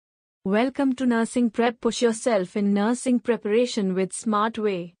Welcome to Nursing Prep. Push yourself in nursing preparation with smart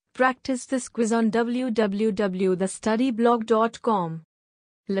way. Practice this quiz on www.thestudyblog.com.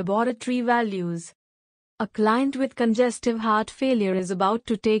 Laboratory values. A client with congestive heart failure is about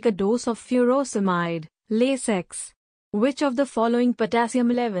to take a dose of furosemide, Lasix. Which of the following potassium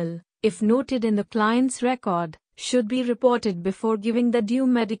level, if noted in the client's record, should be reported before giving the due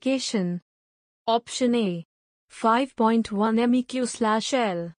medication? Option A. 5.1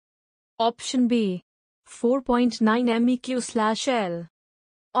 MEq/L. Option B. 4.9 MEq/L.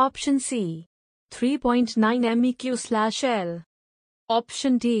 Option C. 3.9 MEq/L.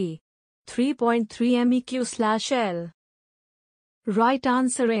 Option D. 3.3 MEq/L. Right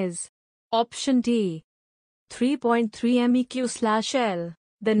answer is Option D. 3.3 MEq/L.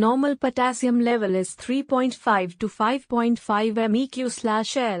 The normal potassium level is 3.5 to 5.5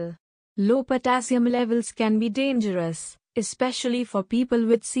 MEq/L. Low potassium levels can be dangerous, especially for people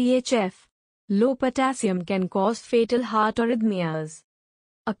with CHF. Low potassium can cause fatal heart arrhythmias.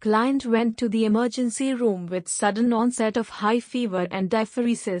 A client went to the emergency room with sudden onset of high fever and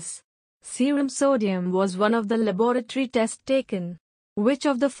diaphoresis. Serum sodium was one of the laboratory tests taken. Which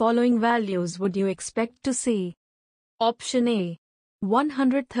of the following values would you expect to see? Option A.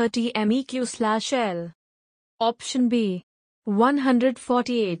 130 MEq/L. Option B.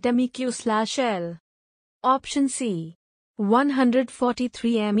 148 MEq/L. Option C.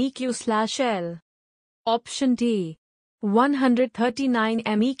 143 MEq/L. Option D. 139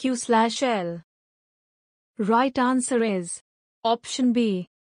 MEq/L. Right answer is Option B.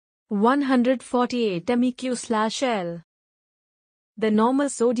 148 MEq/L. The normal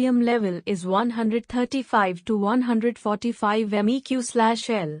sodium level is 135 to 145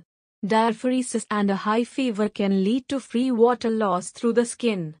 MEq/L. Diaphoresis and a high fever can lead to free water loss through the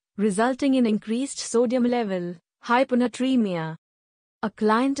skin, resulting in increased sodium level, hyponatremia. A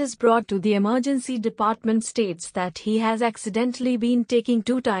client is brought to the emergency department, states that he has accidentally been taking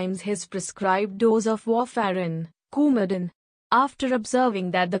 2 times his prescribed dose of warfarin, Coumadin. After observing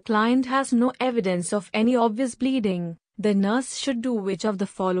that the client has no evidence of any obvious bleeding, the nurse should do which of the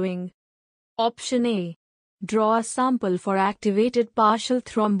following? Option A. Draw a sample for activated partial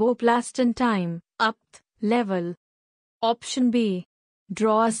thromboplastin time, UPT, level. Option B.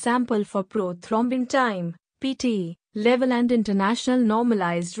 Draw a sample for prothrombin time, PT, level and international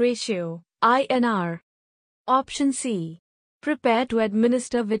normalized ratio, INR. Option C. Prepare to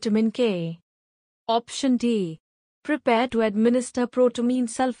administer vitamin K. Option D. Prepare to administer protamine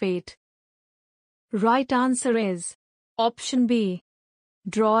sulfate. Right answer is Option B.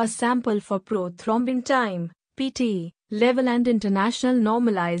 Draw a sample for prothrombin time, PT, level and international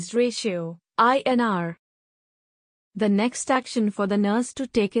normalized ratio, INR. The next action for the nurse to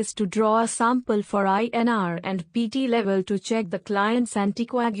take is to draw a sample for INR and PT level to check the client's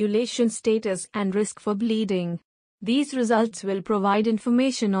anticoagulation status and risk for bleeding. These results will provide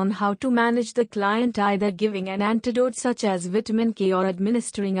information on how to manage the client, either giving an antidote such as vitamin K or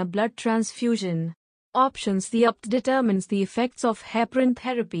administering a blood transfusion. Options. The UPT determines the effects of heparin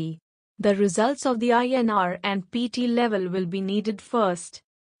therapy. The results of the INR and PT level will be needed first.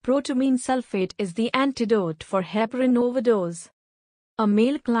 Protamine sulfate is the antidote for heparin overdose. A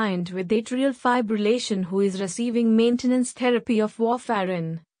male client with atrial fibrillation who is receiving maintenance therapy of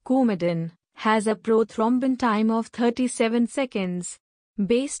warfarin, Coumadin, has a prothrombin time of 37 seconds.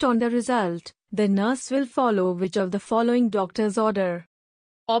 Based on the result, the nurse will follow which of the following doctor's order?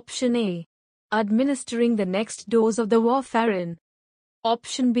 Option A. Administering the next dose of the warfarin.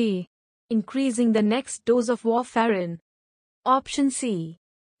 Option B. Increasing the next dose of warfarin. Option C.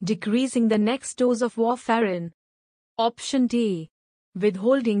 Decreasing the next dose of warfarin. Option D.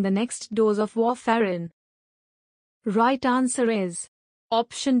 Withholding the next dose of warfarin. Right answer is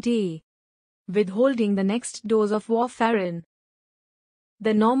Option D. Withholding the next dose of warfarin.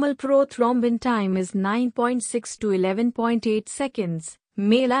 The normal prothrombin time is 9.6 to 11.8 seconds,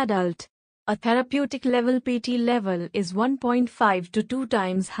 male adult. A therapeutic level PT level is 1.5 to 2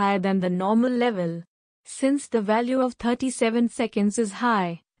 times higher than the normal level. Since the value of 37 seconds is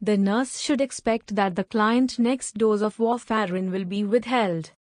high, the nurse should expect that the client's next dose of warfarin will be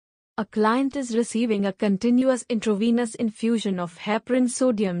withheld. A client is receiving a continuous intravenous infusion of heparin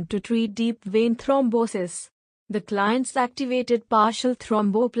sodium to treat deep vein thrombosis. The client's activated partial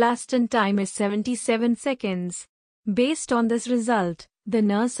thromboplastin time is 77 seconds. Based on this result, the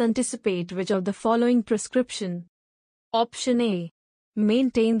nurse anticipate which of the following prescription? Option A.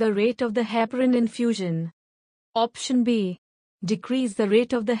 Maintain the rate of the heparin infusion. Option B. Decrease the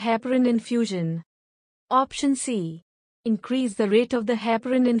rate of the heparin infusion. Option C. Increase the rate of the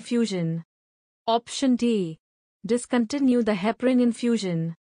heparin infusion. Option D. Discontinue the heparin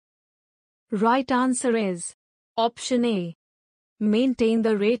infusion. Right answer is option A. Maintain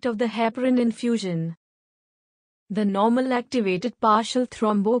the rate of the heparin infusion. The normal activated partial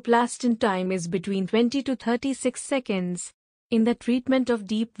thromboplastin time is between 20 to 36 seconds. In the treatment of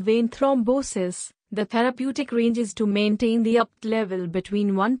deep vein thrombosis, the therapeutic range is to maintain the UPT level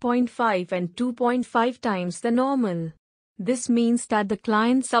between 1.5 and 2.5 times the normal. This means that the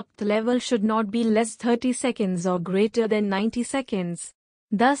client's UPT level should not be less 30 seconds or greater than 90 seconds.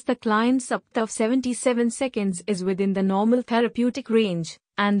 Thus, the client's UPT of 77 seconds is within the normal therapeutic range,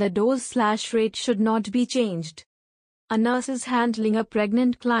 and the dose/rate should not be changed. A nurse is handling a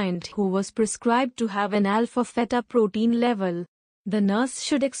pregnant client who was prescribed to have an alpha-fetoprotein level. The nurse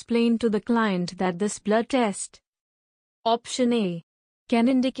should explain to the client that this blood test, option A, can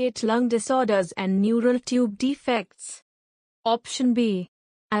indicate lung disorders and neural tube defects. Option B,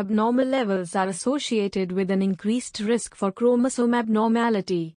 abnormal levels are associated with an increased risk for chromosome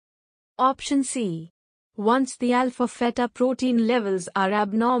abnormality. Option C, once the alpha-fetoprotein levels are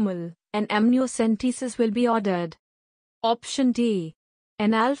abnormal, an amniocentesis will be ordered. Option D,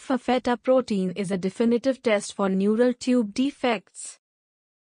 an alpha-fetoprotein is a definitive test for neural tube defects.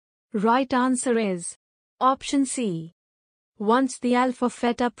 Right answer is option C. Once the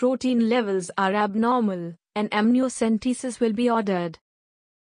alpha-fetoprotein levels are abnormal, an amniocentesis will be ordered.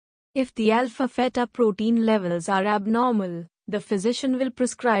 If the alpha-fetoprotein levels are abnormal, the physician will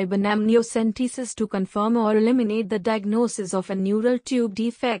prescribe an amniocentesis to confirm or eliminate the diagnosis of a neural tube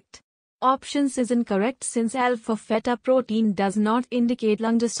defect. Options is incorrect since alpha-fetoprotein does not indicate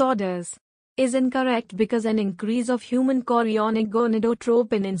lung disorders. Is incorrect because an increase of human chorionic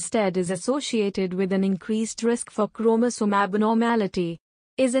gonadotropin instead is associated with an increased risk for chromosome abnormality.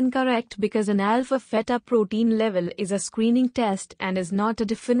 Is incorrect because an alpha-fetoprotein level is a screening test and is not a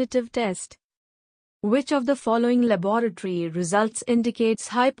definitive test. Which of the following laboratory results indicates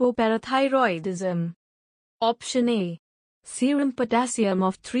hypoparathyroidism? Option A. Serum potassium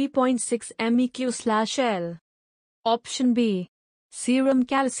of 3.6 MEq/L. Option B. Serum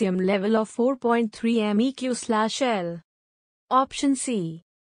calcium level of 4.3 MEq/L. Option C.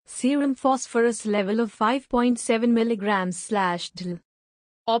 Serum phosphorus level of 5.7 mg/Dl.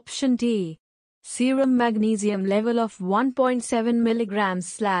 Option D. Serum magnesium level of 1.7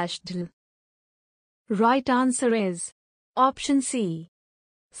 mg/Dl. Right answer is option C.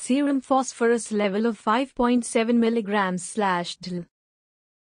 Serum phosphorus level of 5.7 mg/Dl.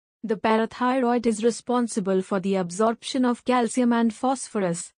 The parathyroid is responsible for the absorption of calcium and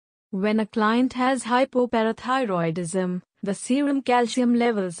phosphorus. When a client has hypoparathyroidism, the serum calcium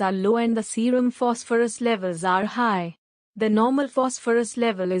levels are low and the serum phosphorus levels are high. The normal phosphorus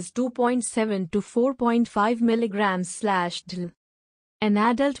level is 2.7 to 4.5 mg/Dl. An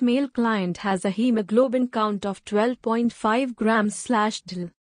adult male client has a hemoglobin count of 12.5 grams/Dl.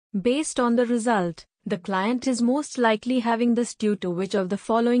 Based on the result, the client is most likely having this due to which of the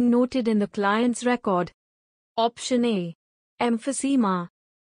following noted in the client's record? Option A. Emphysema.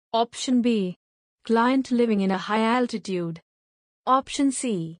 Option B. Client living in a high altitude. Option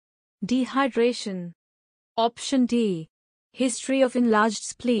C. Dehydration. Option D. History of enlarged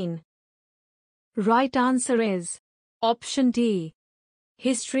spleen. Right answer is option D.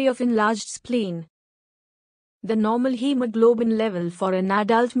 History of enlarged spleen. The normal hemoglobin level for an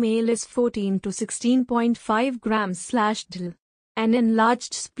adult male is 14 to 16.5 grams/Dl. An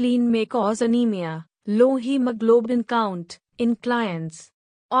enlarged spleen may cause anemia, low hemoglobin count, in clients.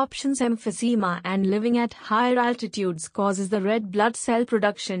 Options emphysema and living at higher altitudes causes the red blood cell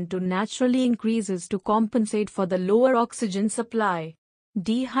production to naturally increases to compensate for the lower oxygen supply.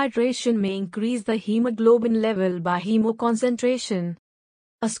 Dehydration may increase the hemoglobin level by hemoconcentration.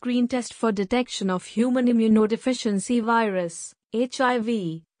 A screen test for detection of human immunodeficiency virus,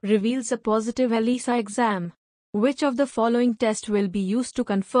 HIV, reveals a positive ELISA exam. Which of the following test will be used to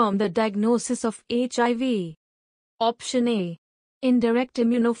confirm the diagnosis of HIV? Option A. Indirect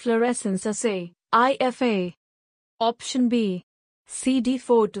immunofluorescence assay, IFA. Option B.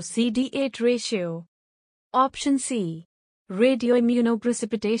 CD4 to CD8 ratio. Option C.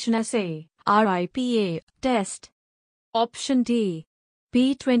 Radioimmunoprecipitation assay, RIPA, test. Option D.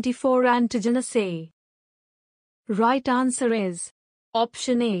 P24 antigen assay. Right answer is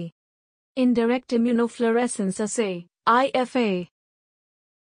option A. Indirect immunofluorescence assay, IFA.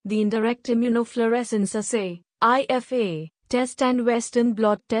 The indirect immunofluorescence assay, IFA, test and Western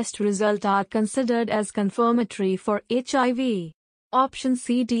blot test result are considered as confirmatory for HIV. Option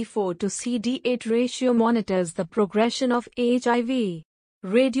CD4 to CD8 ratio monitors the progression of HIV.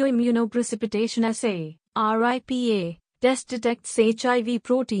 Radioimmunoprecipitation assay, RIPA, test detects HIV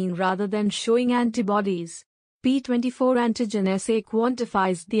protein rather than showing antibodies. P24 antigen assay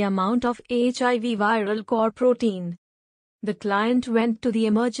quantifies the amount of HIV viral core protein. The client went to the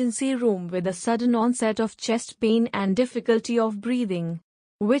emergency room with a sudden onset of chest pain and difficulty of breathing.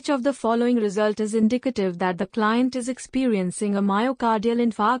 Which of the following result is indicative that the client is experiencing a myocardial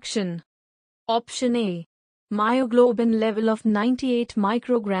infarction? Option A. Myoglobin level of 98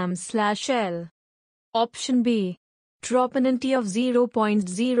 micrograms/L. Option B. Troponin T of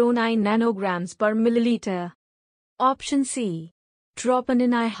 0.09 nanograms per milliliter. Option C.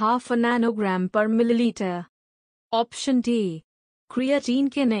 Troponin I half a nanogram per milliliter. Option D. Creatine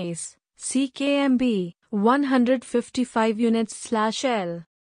kinase, CKMB, 155 units/L.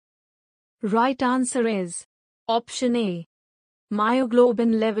 Right answer is Option A.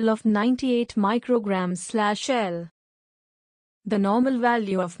 Myoglobin level of 98 micrograms/L. The normal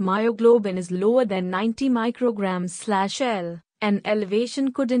value of myoglobin is lower than 90 micrograms/L. An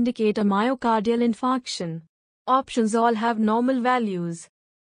elevation could indicate a myocardial infarction. Options all have normal values.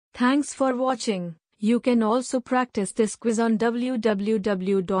 Thanks for watching. You can also practice this quiz on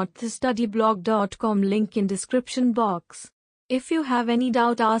www.thestudyblog.com, link in description box. If you have any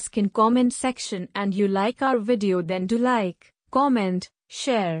doubt, ask in comment section, and you like our video, then do like, comment,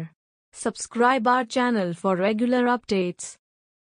 share. Subscribe our channel for regular updates.